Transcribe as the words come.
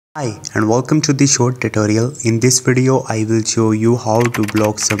Hi and welcome to the short tutorial. In this video I will show you how to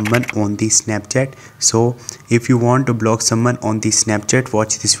block someone on the Snapchat. So if you want to block someone on the Snapchat,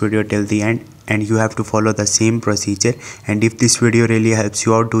 watch this video till the end and you have to follow the same procedure. And if this video really helps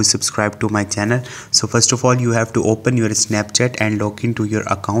you out, do subscribe to my channel. So first of all, you have to open your Snapchat and log into your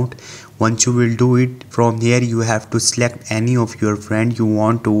account. Once you will do it, from here you have to select any of your friend you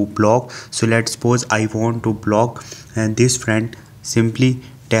want to block. So let's suppose I want to block this friend. Simply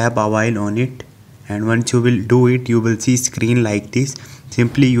tap a while on it, and once you will do it, you will see screen like this.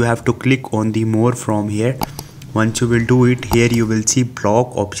 Simply you have to click on the more from here. Once you will do it, here you will see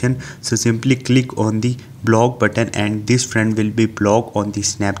block option. So simply click on the block button and this friend will be blocked on the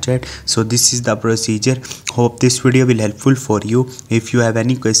Snapchat. So this is the procedure. Hope this video will helpful for you. If you have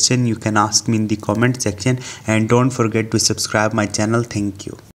any question, you can ask me in the comment section, and don't forget to subscribe my channel. Thank you.